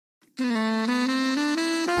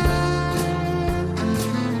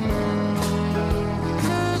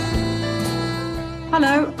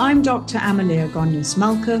Hello, I'm Dr. Amalia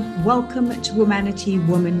Gonyas-Malka. Welcome to Humanity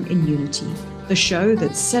Woman in Unity, the show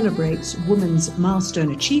that celebrates women's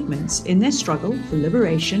milestone achievements in their struggle for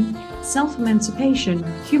liberation, self-emancipation,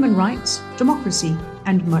 human rights, democracy,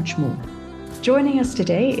 and much more. Joining us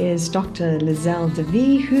today is Dr. Lizelle de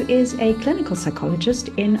Wee, who is a clinical psychologist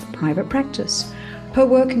in private practice. Her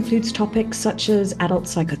work includes topics such as adult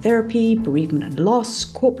psychotherapy, bereavement and loss,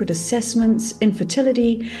 corporate assessments,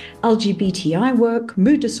 infertility, LGBTI work,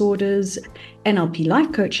 mood disorders, NLP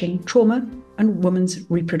life coaching, trauma, and women's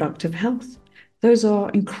reproductive health. Those are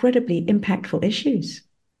incredibly impactful issues.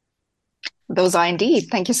 Those are indeed.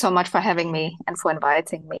 Thank you so much for having me and for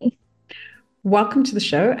inviting me. Welcome to the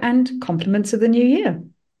show and compliments of the new year.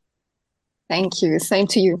 Thank you. Same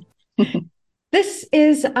to you. This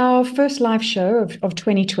is our first live show of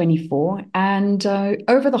 2024, and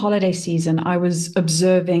over the holiday season, I was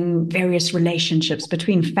observing various relationships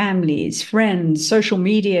between families, friends, social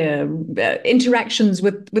media, interactions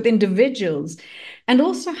with individuals, and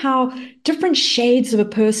also how different shades of a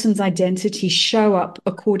person's identity show up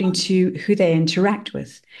according to who they interact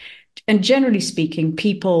with. And generally speaking,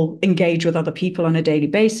 people engage with other people on a daily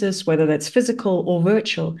basis, whether that's physical or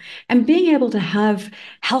virtual. And being able to have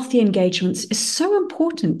healthy engagements is so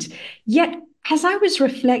important. Yet, as I was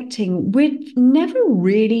reflecting, we've never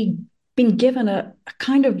really been given a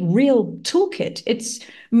kind of real toolkit. It's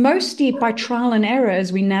mostly by trial and error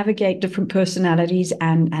as we navigate different personalities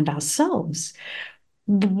and ourselves.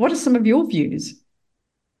 What are some of your views?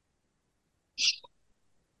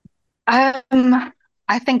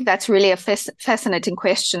 I think that's really a fascinating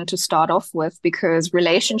question to start off with, because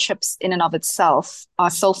relationships in and of itself are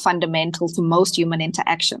so fundamental to most human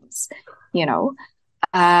interactions, you know.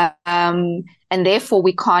 And therefore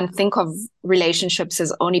we can't think of relationships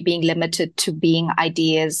as only being limited to being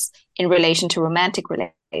ideas in relation to romantic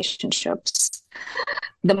relationships.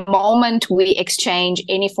 The moment we exchange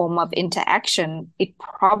any form of interaction, it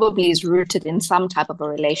probably is rooted in some type of a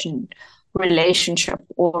relationship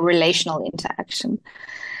or relational interaction.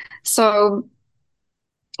 So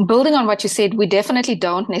building on what you said, we definitely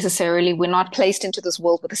we're not placed into this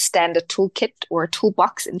world with a standard toolkit or a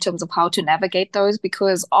toolbox in terms of how to navigate those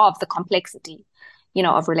because of the complexity,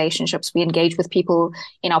 of relationships. We engage with people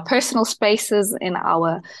in our personal spaces, in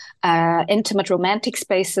our intimate romantic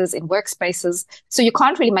spaces, in workspaces. So you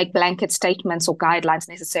can't really make blanket statements or guidelines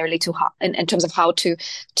necessarily in terms of how to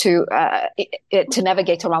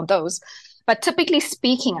navigate around those. But typically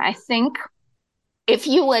speaking, I think if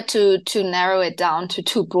you were to narrow it down to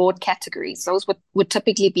two broad categories, those would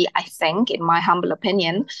typically be, I think, in my humble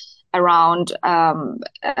opinion, around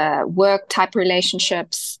work type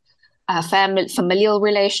relationships, familial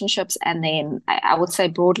relationships, and then I would say,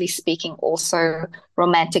 broadly speaking, also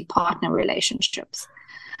romantic partner relationships.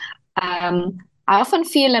 I often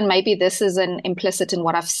feel, and maybe this is an implicit in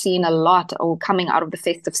what I've seen a lot or coming out of the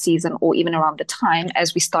festive season or even around the time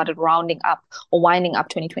as we started rounding up or winding up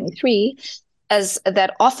 2023, is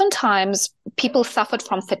that oftentimes people suffered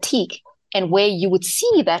from fatigue, and where you would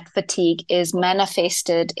see that fatigue is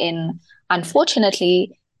manifested in,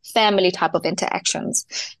 unfortunately, family type of interactions,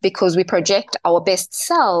 because we project our best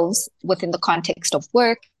selves within the context of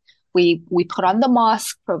work. We put on the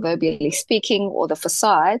mask, proverbially speaking, or the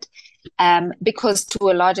facade, because to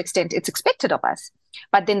a large extent it's expected of us.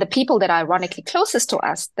 But then the people that are ironically closest to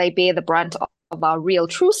us, they bear the brunt of our real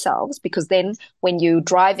true selves, because then when you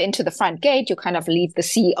drive into the front gate, you kind of leave the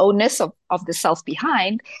CEO-ness of the self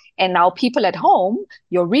behind. And now people at home,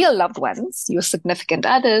 your real loved ones, your significant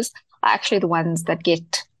others, are actually the ones that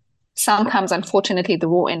get sometimes, unfortunately, the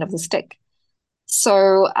raw end of the stick.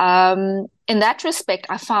 So in that respect,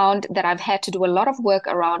 I found that I've had to do a lot of work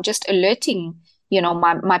around just alerting,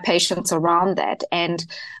 my patients around that. And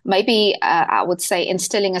maybe I would say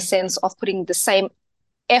instilling a sense of putting the same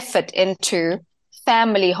effort into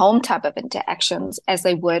family home type of interactions as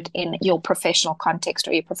they would in your professional context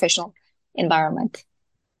or your professional environment.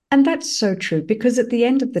 And that's so true, because at the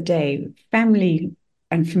end of the day, family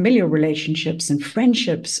and familial relationships and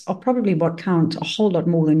friendships are probably what count a whole lot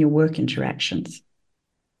more than your work interactions.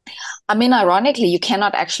 I mean, ironically, you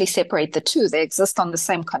cannot actually separate the two. They exist on the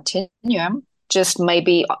same continuum, just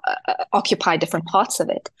maybe occupy different parts of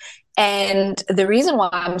it. And the reason why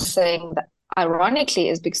I'm saying that ironically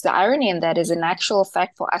is because the irony in that is, in actual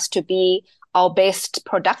fact, for us to be our best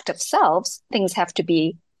productive selves, things have to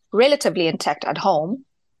be relatively intact at home.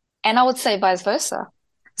 And I would say vice versa.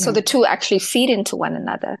 So the two actually feed into one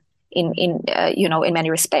another in many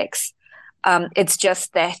respects. It's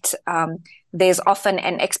just that there's often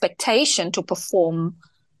an expectation to perform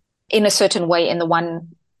in a certain way in the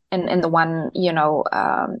one in the one,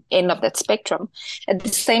 end of that spectrum. At the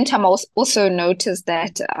same time, I also noticed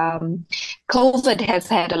that COVID has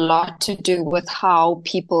had a lot to do with how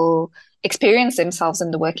people experience themselves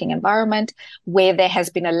in the working environment, where there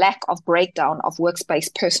has been a lack of breakdown of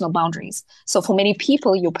workspace personal boundaries. So for many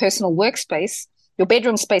people, your personal workspace, your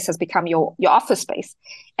bedroom space has become your office space.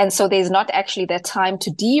 And so there's not actually that time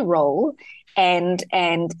to de-roll and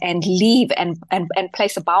leave and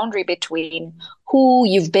place a boundary between who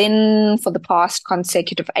you've been for the past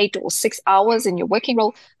consecutive 8 or 6 hours in your working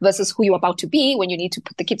role versus who you're about to be when you need to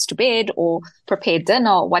put the kids to bed or prepare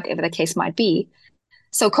dinner or whatever the case might be.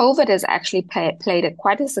 So COVID has actually played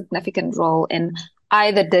quite a significant role in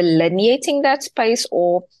either delineating that space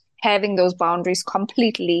or having those boundaries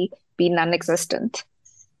completely be non-existent.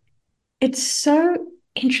 It's so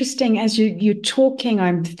interesting as you're talking.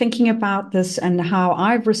 I'm thinking about this and how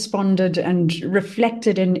I've responded and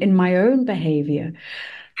reflected in my own behavior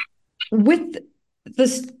with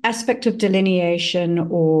this aspect of delineation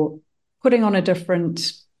or putting on a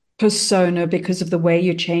different persona because of the way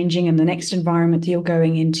you're changing and the next environment that you're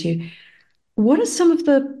going into. What are some of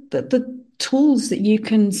the tools that you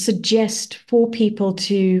can suggest for people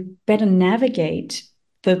to better navigate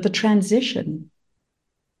the transition?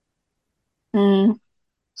 Mm.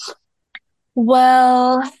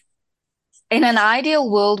 Well, in an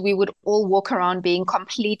ideal world, we would all walk around being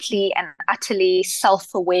completely and utterly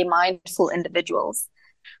self-aware, mindful individuals.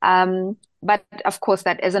 But of course,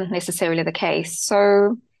 that isn't necessarily the case.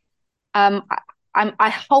 So, I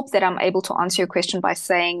hope that I'm able to answer your question by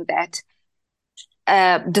saying that,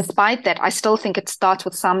 despite that, I still think it starts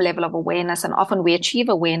with some level of awareness, and often we achieve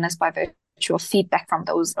awareness by virtue of feedback from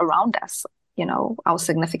those around us, our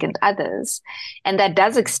significant others, and that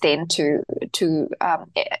does extend to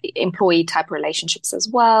employee type relationships as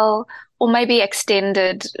well, or maybe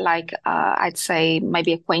extended, like I'd say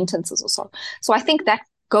maybe acquaintances or so. So I think that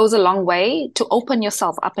goes a long way to open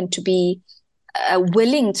yourself up and to be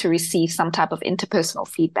willing to receive some type of interpersonal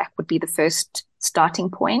feedback would be the first starting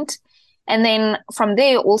point. And then from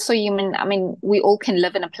there, also, we all can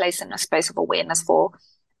live in a place in a space of awareness for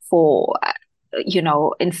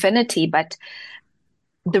infinity, but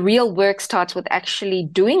the real work starts with actually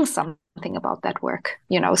doing something about that work,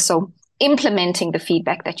 so implementing the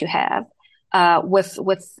feedback that you have with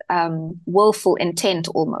willful intent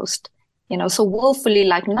almost, so willfully,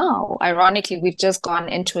 like now, ironically, we've just gone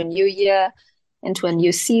into a new year, into a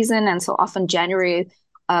new season. And so often January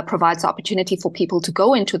provides opportunity for people to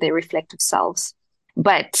go into their reflective selves.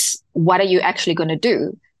 But what are you actually going to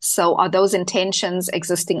do? So are those intentions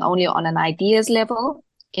existing only on an ideas level,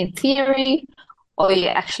 in theory, or are you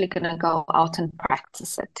actually going to go out and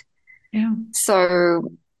practice it? Yeah.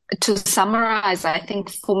 So to summarize, I think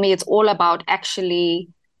for me, it's all about actually,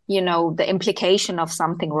 the implication of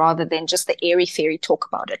something rather than just the airy-fairy talk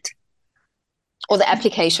about it, or the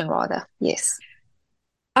application rather. Yes.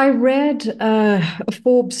 I read a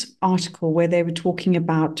Forbes article where they were talking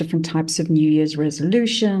about different types of New Year's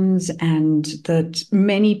resolutions, and that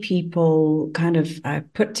many people kind of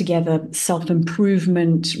put together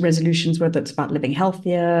self-improvement resolutions, whether it's about living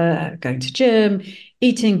healthier, going to gym,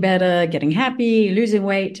 eating better, getting happy, losing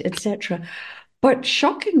weight, etc. But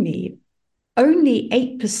shockingly, only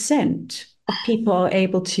 8% of people are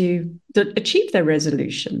able to achieve their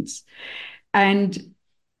resolutions. And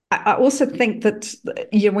I also think that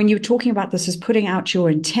when you're talking about this as putting out your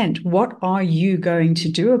intent, what are you going to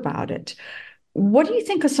do about it? What do you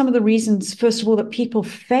think are some of the reasons, first of all, that people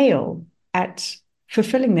fail at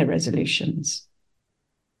fulfilling their resolutions?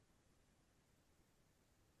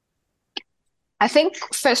 I think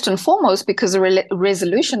first and foremost, because the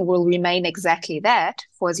resolution will remain exactly that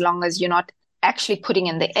for as long as you're not actually putting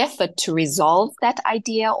in the effort to resolve that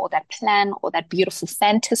idea or that plan or that beautiful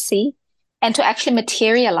fantasy and to actually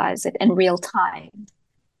materialize it in real time,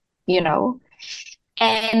 you know?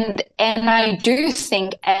 And I do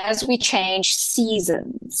think as we change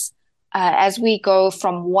seasons, as we go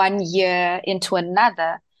from one year into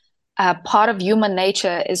another, part of human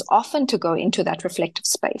nature is often to go into that reflective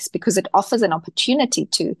space because it offers an opportunity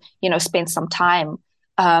to, spend some time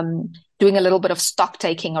doing a little bit of stock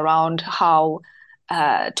taking around how,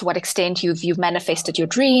 to what extent you've manifested your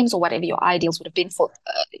dreams or whatever your ideals would have been for,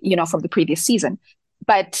 from the previous season.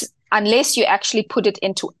 But unless you actually put it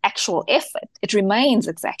into actual effort, it remains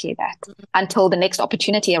exactly that until the next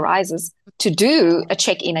opportunity arises to do a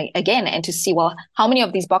check-in again and to see, well, how many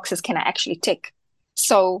of these boxes can I actually tick?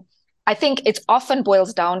 So I think it often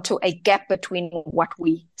boils down to a gap between what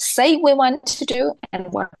we say we want to do and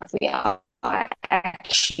what we are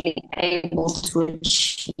actually able to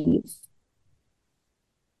achieve.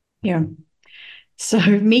 Yeah. So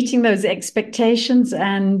meeting those expectations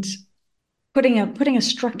and putting a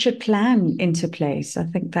structured plan into place. I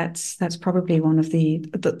think that's probably one of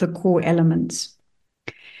the core elements.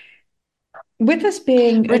 With us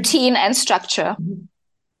being a Routine and structure.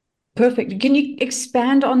 perfect, can you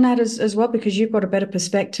expand on that as well? Because you've got a better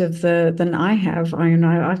perspective than I have. I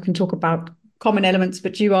know I can talk about common elements,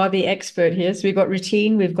 but you are the expert here. So we've got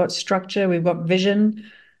routine, we've got structure, we've got vision.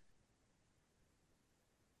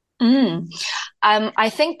 Mm. I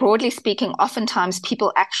think broadly speaking, oftentimes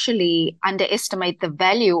people actually underestimate the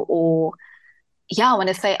value, or yeah, I want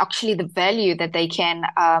to say actually the value that they can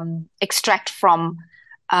extract from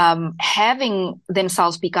having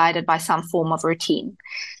themselves be guided by some form of routine.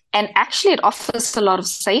 And actually, it offers a lot of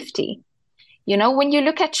safety. You know, when you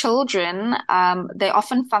look at children, they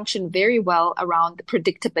often function very well around the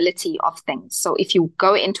predictability of things. So if you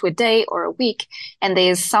go into a day or a week and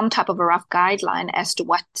there's some type of a rough guideline as to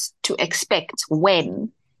what to expect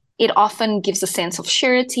when, it often gives a sense of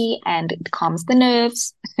surety and it calms the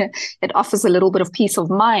nerves. It offers a little bit of peace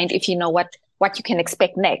of mind if you know what you can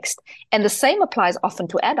expect next. And the same applies often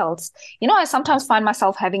to adults. You know, I sometimes find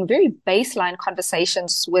myself having very baseline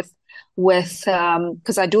conversations with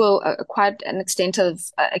because I do a quite an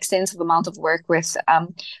extensive amount of work with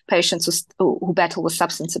patients who battle with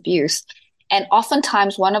substance abuse. And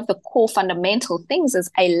oftentimes one of the core fundamental things is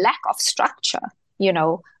a lack of structure, you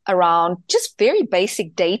know, around just very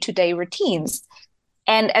basic day-to-day routines.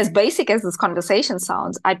 And as basic as this conversation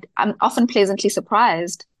sounds, I'm often pleasantly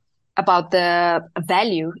surprised about the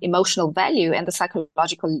value, emotional value, and the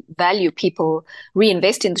psychological value people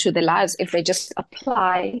reinvest into their lives if they just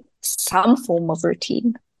apply some form of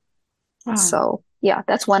routine. Wow. So, yeah,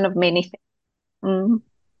 that's one of many things. Mm.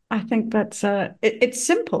 I think it's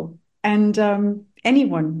simple, and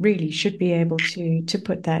anyone really should be able to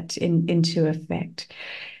put that into effect.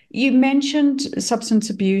 You mentioned substance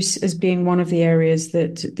abuse as being one of the areas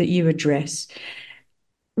that you address.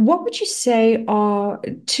 What would you say are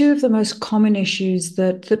two of the most common issues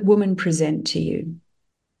that women present to you?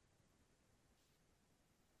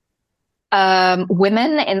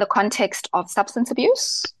 Women in the context of substance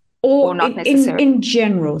abuse, or Or not in necessarily?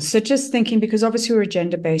 general. So just thinking, because obviously we're a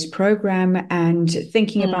gender-based program, and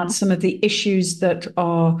thinking about Mm. some of the issues that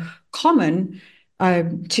are common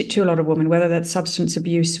to a lot of women, whether that's substance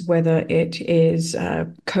abuse, whether it is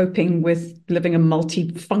coping with living a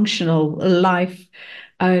multifunctional life.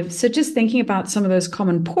 So just thinking about some of those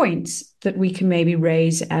common points that we can maybe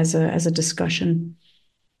raise as a discussion.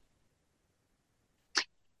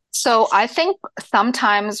 So I think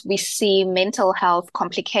sometimes we see mental health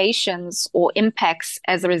complications or impacts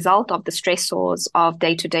as a result of the stressors of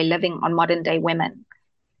day-to-day living on modern day women.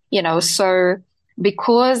 You know, so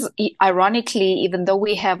because ironically, even though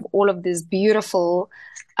we have all of this beautiful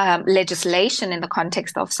legislation in the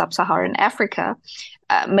context of sub-Saharan Africa,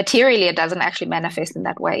 materially it doesn't actually manifest in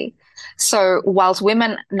that way. So whilst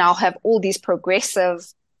women now have all these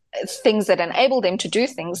progressive things that enable them to do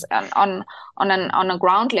things on a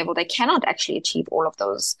ground level, they cannot actually achieve all of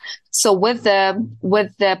those. So with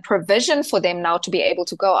the provision for them now to be able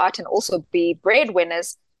to go out and also be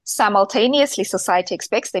breadwinners, simultaneously society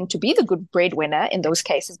expects them to be the good breadwinner in those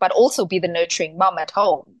cases, but also be the nurturing mom at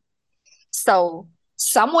home. So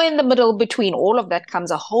somewhere in the middle between all of that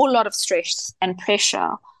comes a whole lot of stress and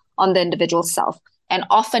pressure on the individual self. And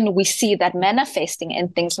often we see that manifesting in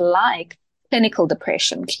things like clinical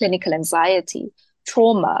depression, clinical anxiety,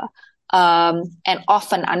 trauma, and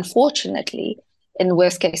often, unfortunately, in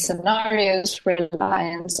worst case scenarios,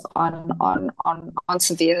 reliance on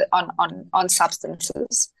severe on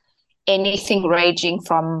substances. Anything ranging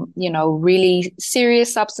from, you know, really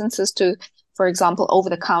serious substances to, for example, over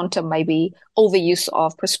the counter, maybe overuse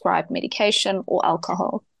of prescribed medication or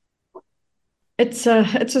alcohol. It's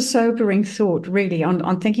a sobering thought, really,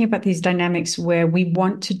 on thinking about these dynamics where we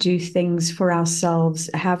want to do things for ourselves,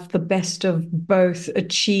 have the best of both,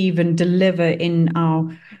 achieve and deliver in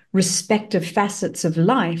our respective facets of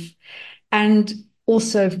life, and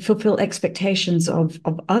also fulfill expectations of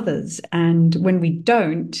others. And when we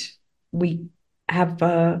don't, we have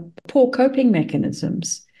poor coping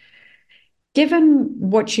mechanisms. Given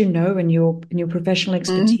what you know and your professional Mm.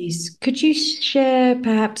 expertise, could you share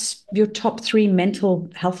perhaps your top three mental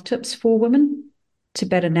health tips for women to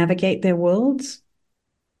better navigate their worlds?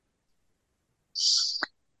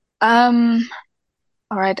 Um,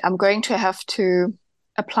 all right, I'm going to have to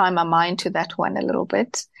apply my mind to that one a little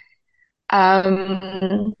bit.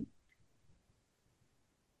 Um,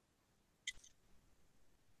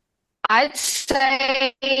 I'd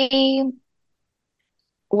say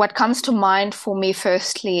what comes to mind for me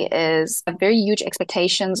firstly is very huge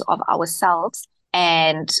expectations of ourselves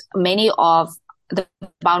And many of the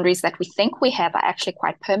boundaries that we think we have are actually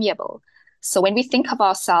quite permeable. So when we think of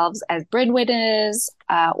ourselves as breadwinners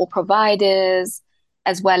or providers,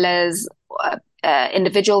 as well as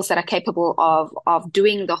individuals that are capable of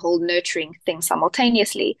doing the whole nurturing thing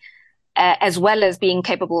simultaneously, as well as being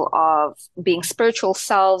capable of being spiritual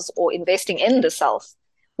selves or investing in the self,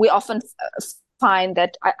 we often find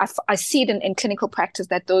that I see it in clinical practice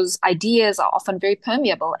that those ideas are often very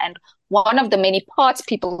permeable. And one of the many parts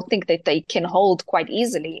people think that they can hold quite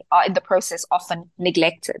easily are in the process often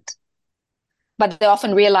neglected. But they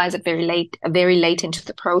often realize it very late into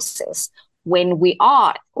the process when we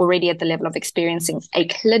are already at the level of experiencing a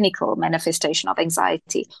clinical manifestation of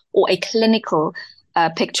anxiety or a clinical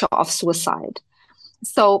picture of suicide.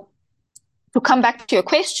 So to come back to your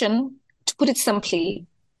question, to put it simply,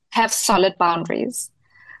 have solid boundaries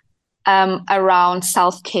around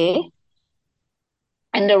self-care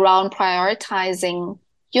and around prioritizing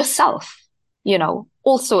yourself,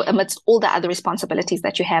 also amidst all the other responsibilities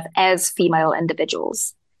that you have as female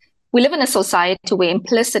individuals. We live in a society where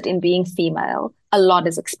implicit in being female, a lot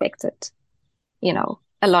is expected,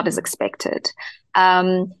 a lot is expected.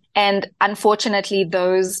 And unfortunately,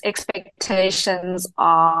 those expectations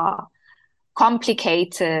are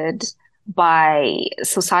complicated by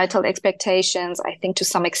societal expectations, I think to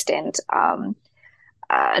some extent,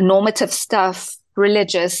 normative stuff,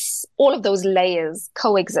 religious, all of those layers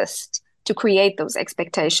coexist to create those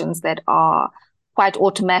expectations that are quite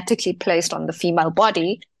automatically placed on the female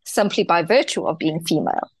body simply by virtue of being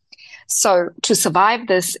female. So to survive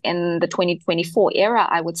this in the 2024 era,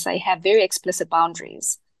 I would say have very explicit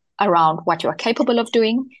boundaries around what you are capable of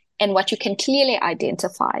doing and what you can clearly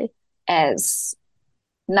identify as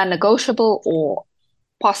non-negotiable or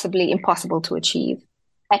possibly impossible to achieve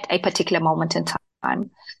at a particular moment in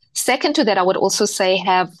time. Second to that, I would also say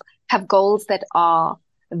have goals that are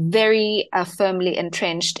very firmly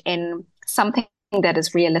entrenched in something that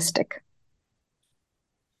is realistic.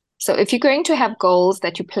 So if you're going to have goals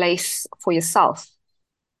that you place for yourself,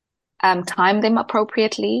 time them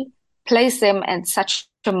appropriately, place them at such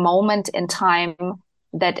a moment in time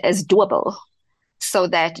that is doable so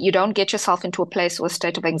that you don't get yourself into a place or a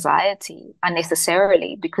state of anxiety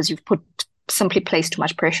unnecessarily because you've simply placed too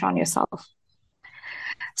much pressure on yourself.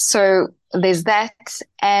 So there's that.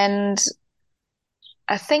 And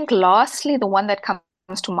I think lastly, the one that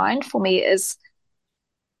comes to mind for me is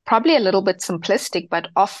probably a little bit simplistic, but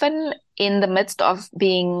often in the midst of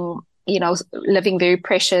being, living very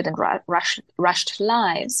pressured and rushed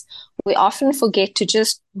lives, we often forget to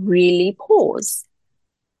just really pause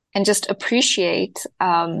and just appreciate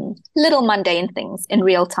little mundane things in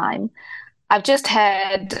real time. I've just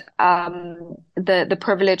had the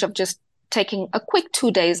privilege of just taking a quick 2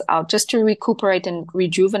 days out just to recuperate and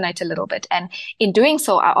rejuvenate a little bit. And in doing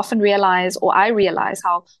so, I realize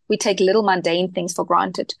how we take little mundane things for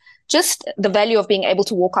granted. Just the value of being able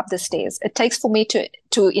to walk up the stairs. It takes for me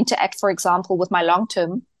to interact, for example, with my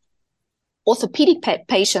long-term orthopedic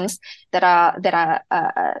patients that are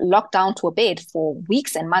locked down to a bed for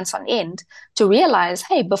weeks and months on end to realize,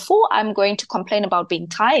 hey, before I'm going to complain about being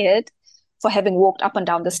tired for having walked up and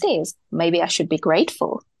down the stairs, maybe I should be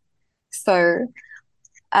grateful. So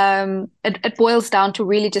it boils down to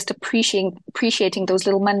really just appreciating those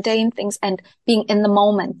little mundane things and being in the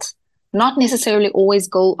moment, not necessarily always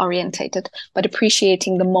goal orientated, but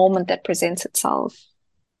appreciating the moment that presents itself.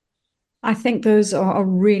 I think those are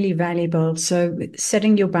really valuable. So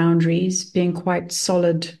setting your boundaries, being quite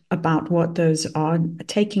solid about what those are,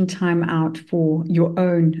 taking time out for your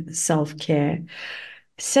own self-care,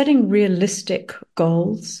 setting realistic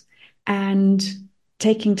goals, and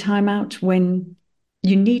taking time out when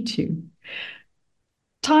you need to.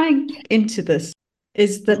 Tying into this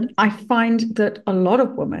is that I find that a lot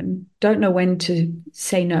of women don't know when to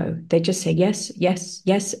say no. They just say yes, yes,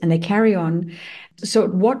 yes, and they carry on. So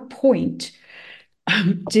at what point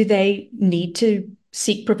do they need to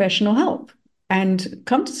seek professional help and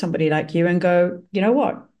come to somebody like you and go, you know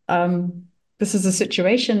what, this is a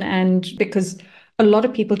situation, and because a lot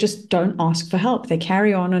of people just don't ask for help. They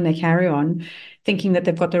carry on and they carry on thinking that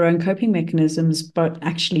they've got their own coping mechanisms, but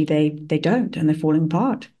actually they don't, and they're falling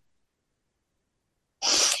apart.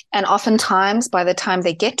 And oftentimes, by the time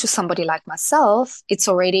they get to somebody like myself, it's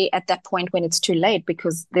already at that point when it's too late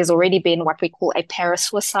because there's already been what we call a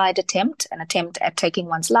parasuicide attempt, an attempt at taking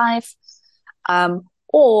one's life,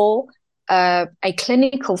 or a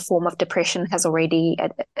clinical form of depression has already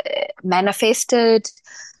manifested.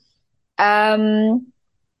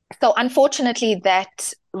 So unfortunately,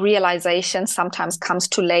 that realization sometimes comes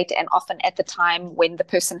too late and often at the time when the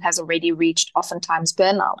person has already reached oftentimes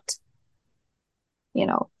burnout. you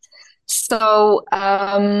know. So,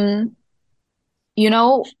 you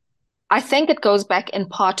know, I think it goes back in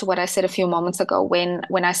part to what I said a few moments ago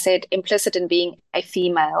when I said implicit in being a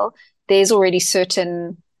female, there's already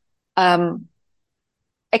certain um,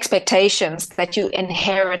 expectations that you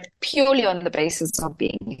inherit purely on the basis of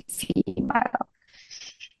being female.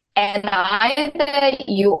 And either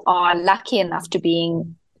you are lucky enough to be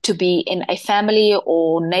in a family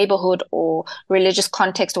or neighborhood or religious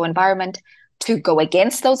context or environment to go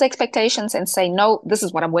against those expectations and say, no, this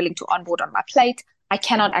is what I'm willing to onboard on my plate. I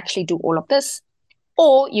cannot actually do all of this.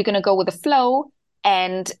 Or you're going to go with the flow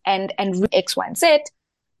and X, Y, and Z,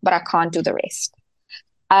 but I can't do the rest.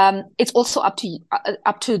 It's also up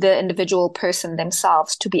to the individual person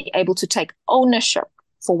themselves to be able to take ownership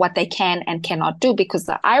for what they can and cannot do. Because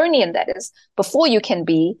the irony in that is, before you can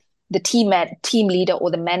be the team leader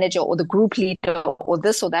or the manager or the group leader or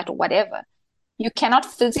this or that or whatever, you cannot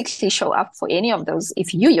physically show up for any of those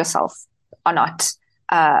if you yourself are not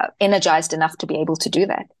energized enough to be able to do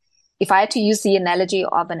that. If I had to use the analogy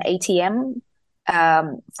of an ATM,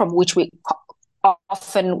 from which we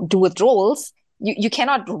often do withdrawals, you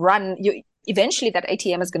cannot run. Eventually that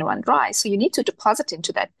ATM is going to run dry. So you need to deposit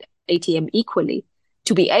into that ATM equally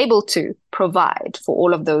to be able to provide for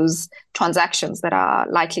all of those transactions that are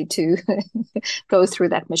likely to go through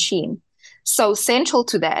that machine. So central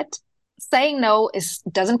to that, saying no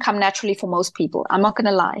doesn't come naturally for most people. I'm not going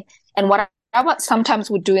to lie. And what I sometimes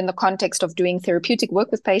would do in the context of doing therapeutic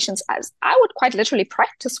work with patients, as I would quite literally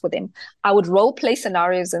practice with them. I would role play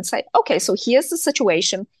scenarios and say, okay, so here's the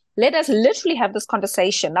situation. Let us literally have this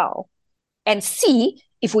conversation now and see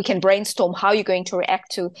if we can brainstorm how you're going to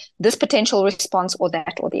react to this potential response or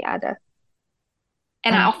that or the other.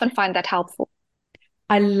 And I often find that helpful.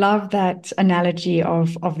 I love that analogy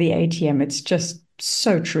of the ATM. It's just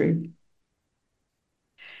so true.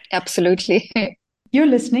 Absolutely. You're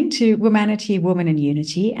listening to Womanity, Woman in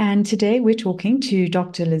Unity, and today we're talking to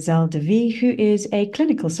Dr. Lizelle de Wee, who is a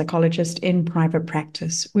clinical psychologist in private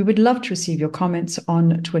practice. We would love to receive your comments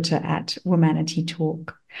on Twitter at Womanity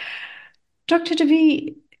Talk. Dr. de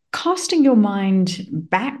Wee, casting your mind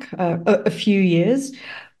back a few years,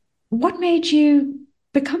 what made you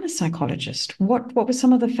become a psychologist? What were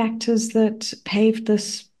some of the factors that paved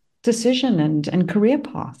this decision and career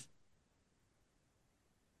path?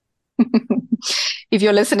 If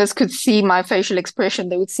your listeners could see my facial expression,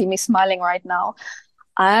 they would see me smiling right now.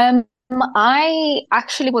 I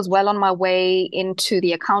actually was well on my way into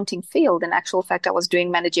the accounting field. In actual fact, I was doing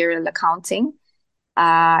managerial accounting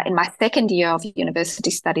in my second year of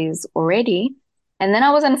university studies already. And then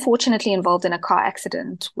I was unfortunately involved in a car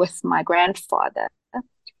accident with my grandfather.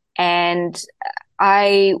 And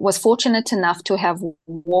I was fortunate enough to have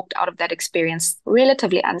walked out of that experience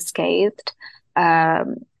relatively unscathed.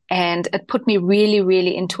 And it put me really,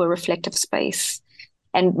 really into a reflective space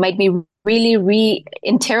and made me really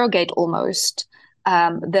re-interrogate almost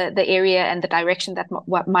the area and the direction that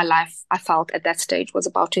what my life I felt at that stage was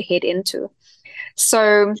about to head into.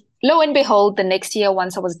 So lo and behold, the next year,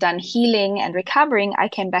 once I was done healing and recovering, I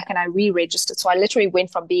came back and I re-registered. So I literally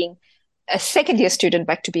went from being a second year student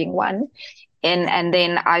back to being one. And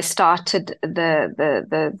then I started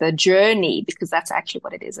the journey, because that's actually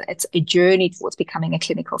what it is. It's a journey towards becoming a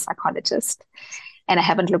clinical psychologist, and I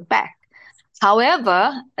haven't looked back.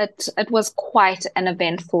 However, it was quite an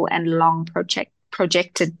eventful and long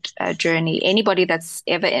projected journey. Anybody that's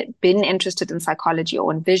ever been interested in psychology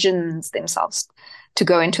or envisions themselves to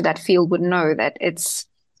go into that field would know that it's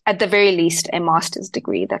at the very least a master's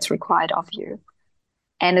degree that's required of you.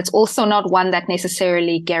 And it's also not one that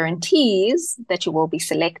necessarily guarantees that you will be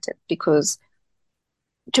selected, because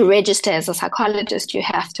to register as a psychologist, you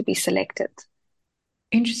have to be selected.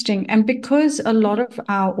 Interesting. And because a lot of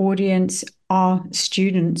our audience are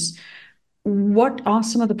students, what are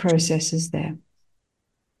some of the processes there?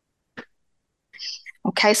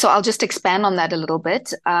 Okay, so I'll just expand on that a little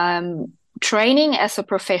bit. Training as a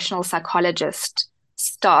professional psychologist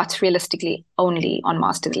starts realistically only on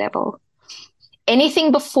master's level.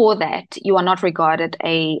 Anything before that, you are not regarded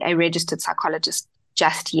a registered psychologist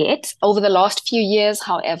just yet. Over the last few years,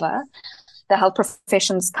 however, the Health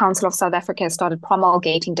Professions Council of South Africa has started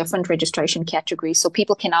promulgating different registration categories. So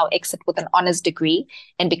people can now exit with an honors degree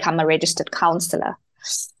and become a registered counselor.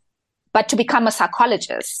 But to become a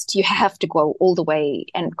psychologist, you have to go all the way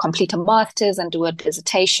and complete a master's and do a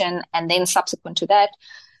dissertation. And then subsequent to that,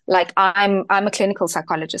 like I'm a clinical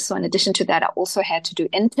psychologist. So in addition to that, I also had to do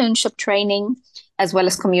internship training as well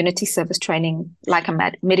as community service training like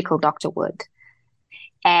a medical doctor would.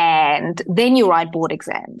 And then you write board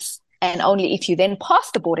exams. And only if you then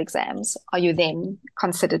pass the board exams are you then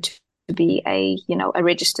considered be a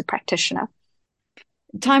registered practitioner.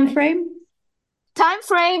 Time frame? Time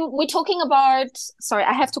frame, we're talking about, sorry,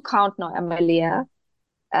 I have to count now, Amelia.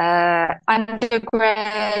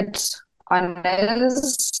 Undergrad,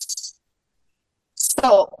 honors.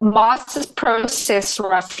 So master's process,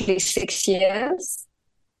 roughly 6 years.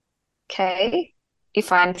 Okay.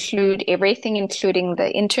 If I include everything, including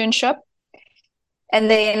the internship. And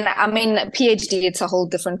then, I mean, PhD, it's a whole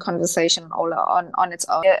different conversation all on its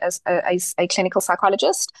own as a clinical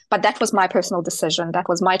psychologist. But that was my personal decision. That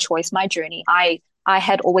was my choice, my journey. I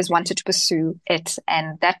had always wanted to pursue it.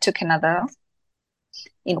 And that took another,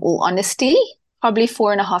 in all honesty, probably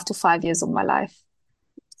 4.5 to 5 years of my life.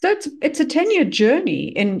 So it's a 10-year journey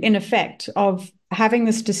in effect of having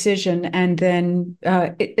this decision, and then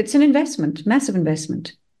it's an investment, massive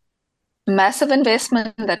investment. Massive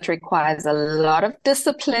investment that requires a lot of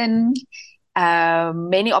discipline,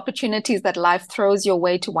 many opportunities that life throws your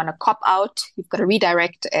way to want to cop out. You've got to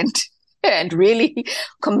redirect and really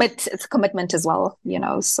commit. It's a commitment as well,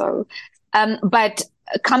 So, but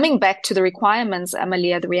coming back to the requirements,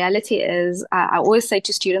 Amalia, the reality is, I always say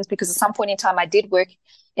to students, because at some point in time I did work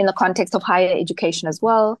in the context of higher education as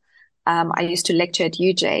well. I used to lecture at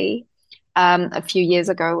UJ a few years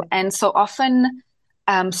ago, and so often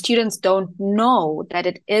students don't know that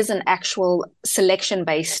it is an actual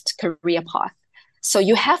selection-based career path. So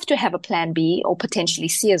you have to have a plan B or potentially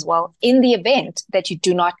C as well in the event that you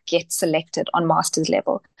do not get selected on master's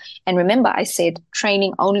level. And remember, I said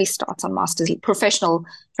training only starts on master's, professional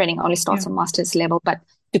training only starts on master's level. But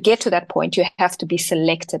to get to that point, you have to be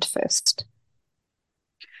selected first.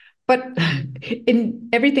 But in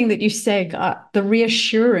everything that you said, the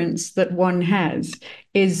reassurance that one has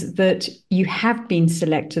is that you have been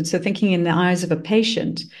selected. So thinking in the eyes of a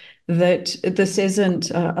patient, that this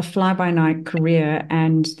isn't a fly-by-night career,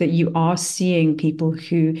 and that you are seeing people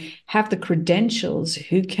who have the credentials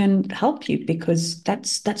who can help you, because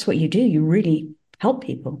that's what you do. You really help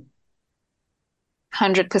people.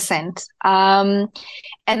 100%.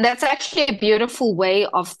 And that's actually a beautiful way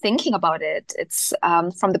of thinking about it. It's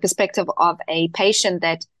from the perspective of a patient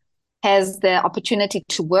that has the opportunity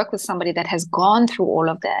to work with somebody that has gone through all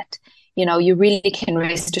of that. You really can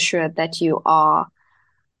rest assured that you are,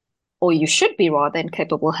 or you should be rather, in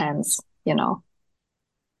capable hands.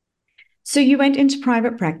 So you went into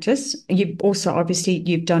private practice. You've also, obviously,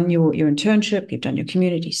 you've done your internship, you've done your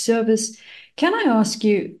community service. Can I ask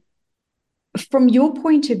you, from your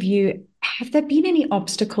point of view, have there been any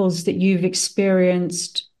obstacles that you've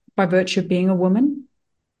experienced by virtue of being a woman?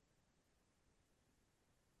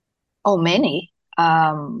 Oh, many.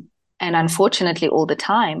 And unfortunately, all the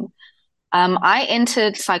time. I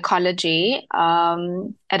entered psychology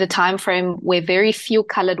at a time frame where very few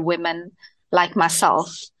colored women like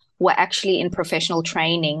myself were actually in professional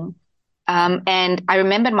training. And I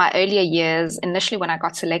remember in my earlier years, initially when I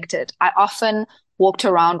got selected, I often walked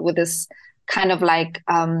around with this kind of like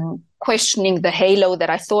questioning the halo that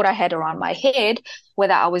I thought I had around my head,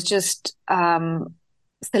 whether I was just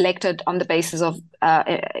selected on the basis of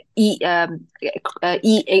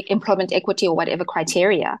employment equity or whatever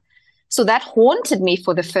criteria. So that haunted me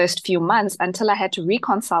for the first few months until I had to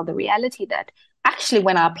reconcile the reality that actually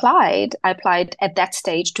when I applied at that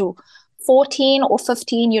stage to 14 or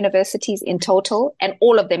 15 universities in total, and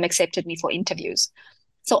all of them accepted me for interviews.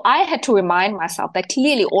 So I had to remind myself that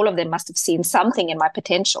clearly all of them must have seen something in my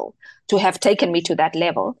potential to have taken me to that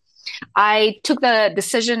level. I took the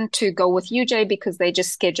decision to go with UJ because they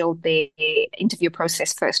just scheduled their interview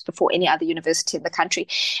process first before any other university in the country.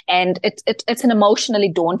 And it's an emotionally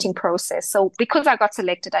daunting process. So because I got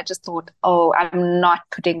selected, I just thought, oh, I'm not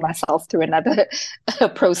putting myself through another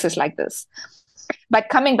process like this. But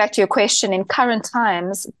coming back to your question, in current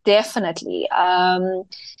times, definitely.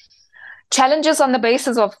 Challenges on the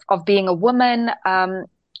basis of being a woman.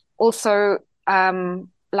 Also,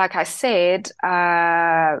 like I said,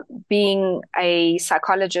 being a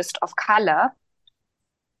psychologist of color,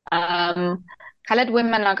 colored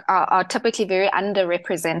women are typically very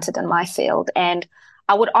underrepresented in my field. And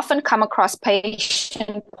I would often come across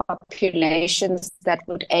patient populations that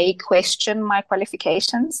would question my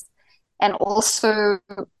qualifications. And also,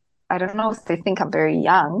 I don't know if they think I'm very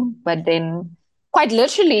young, but then quite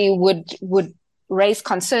literally would raise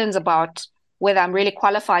concerns about whether I'm really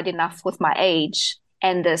qualified enough with my age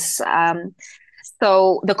and this.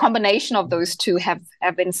 So the combination of those two have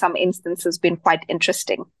in some instances been quite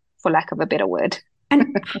interesting, for lack of a better word.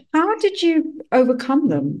 And how did you overcome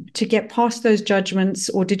them to get past those judgments?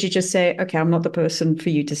 Or did you just say, okay, I'm not the person for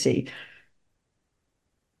you to see?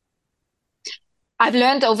 I've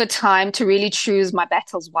learned over time to really choose my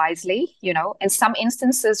battles wisely, in some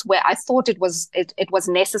instances where I thought it was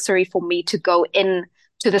necessary for me to go in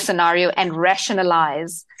to the scenario and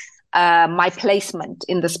rationalize my placement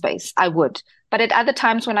in the space, I would. But at other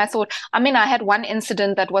times when I had one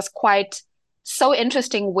incident that was quite so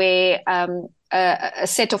interesting where a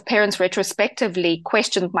set of parents retrospectively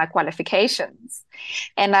questioned my qualifications.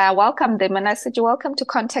 And I welcomed them and I said, you're welcome to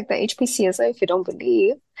contact the HPCSA if you don't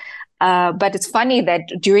believe. But it's funny that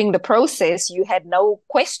during the process, you had no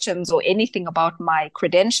questions or anything about my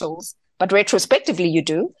credentials, but retrospectively you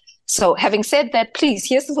do. So having said that, please,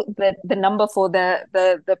 here's the number for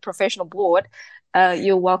the professional board.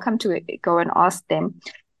 You're welcome to go and ask them.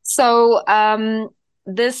 So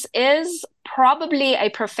this is probably a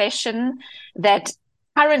profession that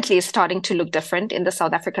currently is starting to look different in the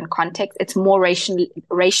South African context. It's more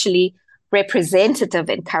racially representative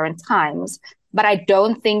in current times. But I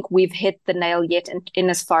don't think we've hit the nail yet in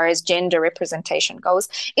as far as gender representation goes.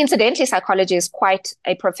 Incidentally, psychology is quite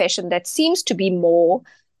a profession that seems to be more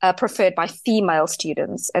preferred by female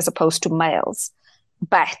students as opposed to males.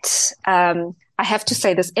 But I have to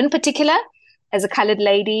say this in particular, as a colored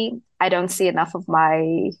lady, I don't see enough of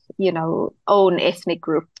my, own ethnic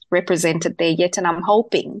group represented there yet. And I'm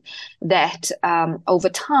hoping that over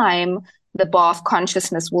time, the bar of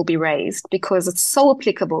consciousness will be raised because it's so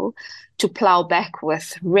applicable to plow back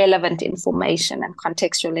with relevant information and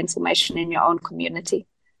contextual information in your own community.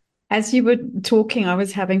 As you were talking, I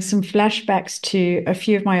was having some flashbacks to a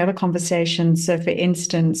few of my other conversations. So, for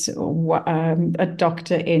instance, a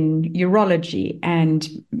doctor in urology and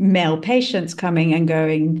male patients coming and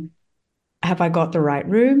going, have I got the right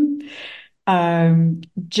room?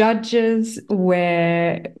 Judges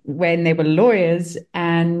where when they were lawyers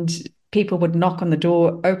and people would knock on the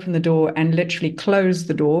door, open the door, and literally close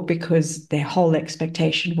the door because their whole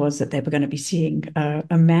expectation was that they were going to be seeing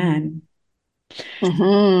a man.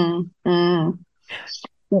 Mm-hmm. Mm.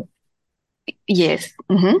 Yes.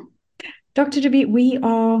 Mm-hmm. Dr. De Wee, we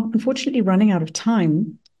are unfortunately running out of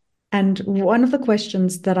time. And one of the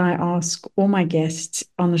questions that I ask all my guests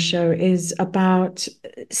on the show is about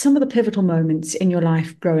some of the pivotal moments in your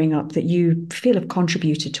life growing up that you feel have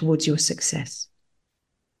contributed towards your success.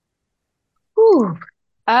 Ooh.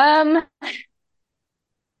 I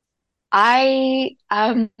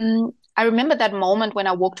remember that moment when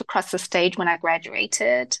I walked across the stage when I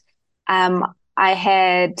graduated. Um, I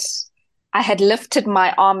had I had lifted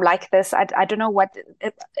my arm like this. I don't know what,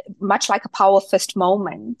 much like a power fist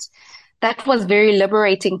moment. That was very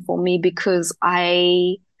liberating for me because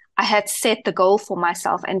I had set the goal for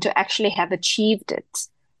myself and to actually have achieved it.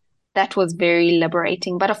 That was very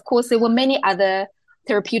liberating. But of course, there were many other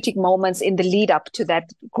therapeutic moments in the lead up to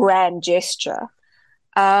that grand gesture.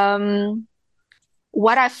 Um,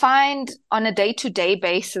 what I find on a day-to-day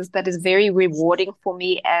basis that is very rewarding for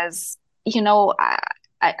me as, you know, I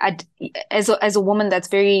as a woman that's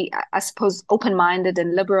very, I suppose, open-minded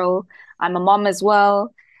and liberal, I'm a mom as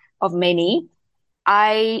well of many.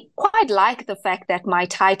 I quite like the fact that my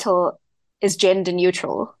title is gender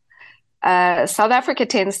neutral. South Africa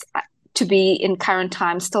tends to be in current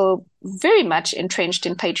times still very much entrenched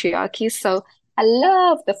in patriarchy. So I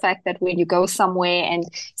love the fact that when you go somewhere and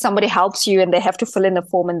somebody helps you and they have to fill in a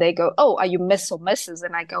form and they go, "Oh, are you Miss or Mrs.?"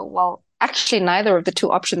 And I go, "Well, actually, neither of the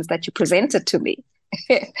two options that you presented to me."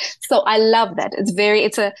 So I love that.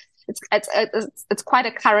 It's quite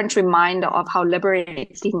a current reminder of how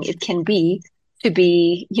liberating it can be to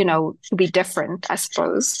be, to be different, I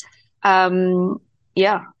suppose.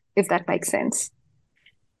 Yeah, if that makes sense.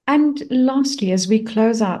 And lastly, as we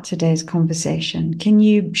close out today's conversation, can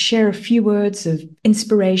you share a few words of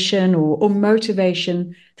inspiration or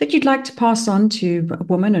motivation that you'd like to pass on to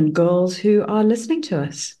women and girls who are listening to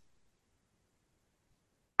us?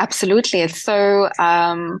 Absolutely. It's so,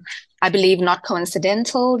 I believe, not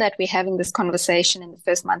coincidental that we're having this conversation in the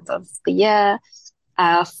first month of the year.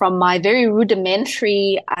 From my very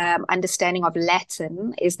rudimentary understanding of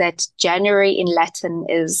Latin, is that January in Latin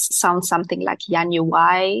sounds something like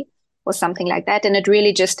Januai or something like that. And it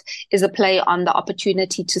really just is a play on the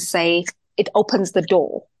opportunity to say it opens the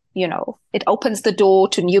door, it opens the door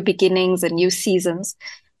to new beginnings and new seasons.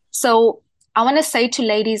 So I want to say to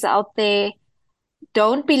ladies out there,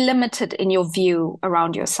 don't be limited in your view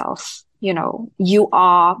around yourself. You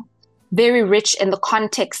are very rich in the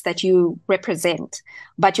context that you represent,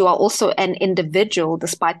 but you are also an individual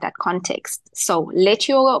despite that context. So let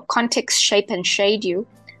your context shape and shade you,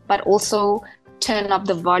 but also turn up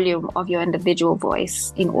the volume of your individual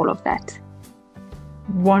voice in all of that.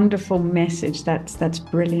 Wonderful message. That's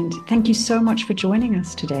brilliant. Thank you so much for joining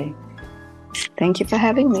us today. Thank you for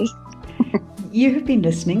having me. You have been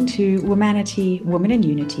listening to Womanity, Women in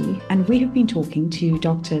Unity, and we have been talking to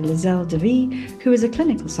Dr. Lizelle de Wee, who is a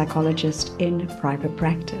clinical psychologist in private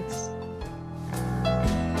practice.